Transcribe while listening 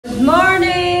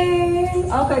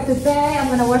Okay, today I'm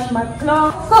gonna wash my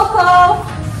clothes. Coco!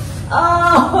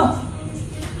 Oh!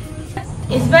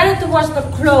 It's better to wash the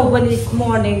clothes when it's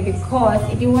morning because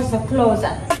if you wash the clothes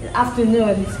at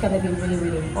afternoon, it's gonna be really,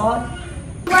 really hot.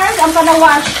 First, I'm gonna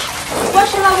wash. What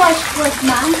should I wash first,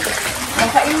 ma'am?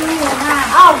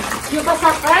 Oh, you got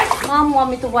that first? Mom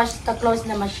want me to wash the clothes in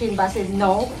the machine, but I said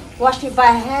no. Wash it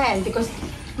by hand because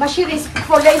machine is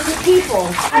for lazy people.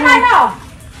 No.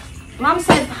 Mom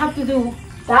said have to do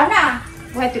Dana.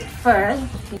 Wet it first.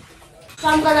 So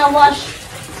I'm gonna wash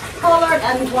colored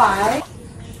and white.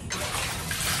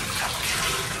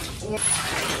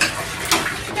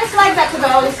 Just like that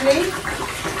today, honestly.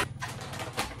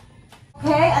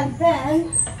 Okay, and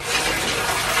then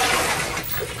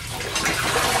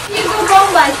you go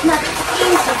bomba, it's not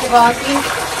easy to wash.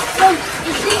 So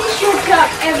if this is your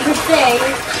job every day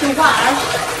to wash,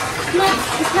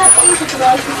 it's not easy to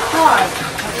wash, it's hard.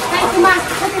 Thank you, Ma.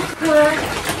 Put it good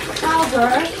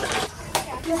powder.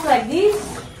 Just like this.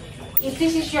 If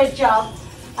this is your job,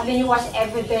 and then you wash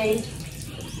every day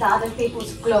the other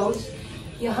people's clothes,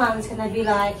 your hands gonna be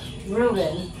like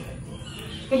ruined.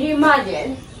 Can you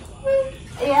imagine?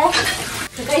 Yeah.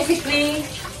 So basically,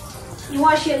 you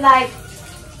wash it like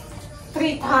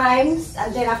 3 times,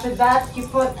 and then after that you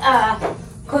put a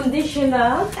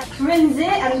conditioner, rinse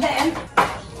it, and then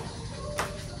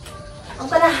I'm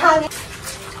gonna hang it.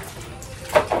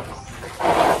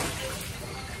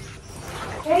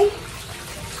 Okay,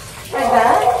 like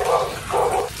that.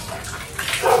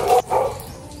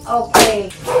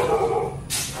 Okay.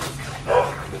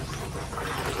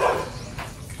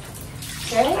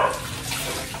 Okay.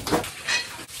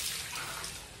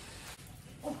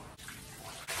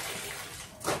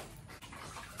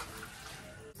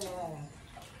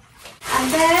 And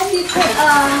then you put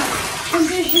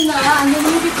conditioner and then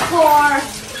leave it for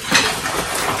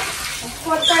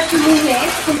 30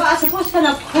 minutes. So I suppose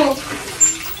gonna cook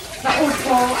the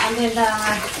upo and then the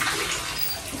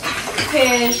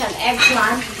fish and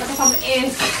eggplant. But the problem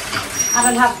is I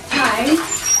don't have time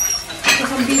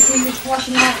because I'm busy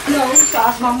washing my clothes. So I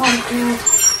asked my mom to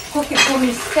cook it for me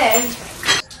instead.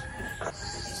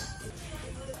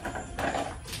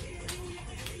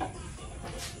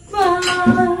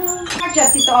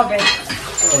 Just Tito Obed.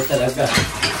 Oh, talaga.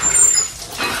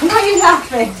 Why are you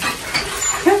laughing?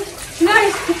 No,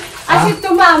 I said to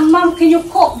Mom, can you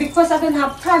cook? Because I don't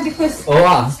have time because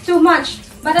it's too much.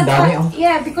 By the time,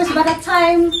 yeah, because by the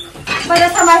time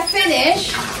I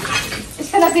finish, it's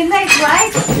gonna be late,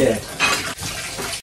 right? Yeah.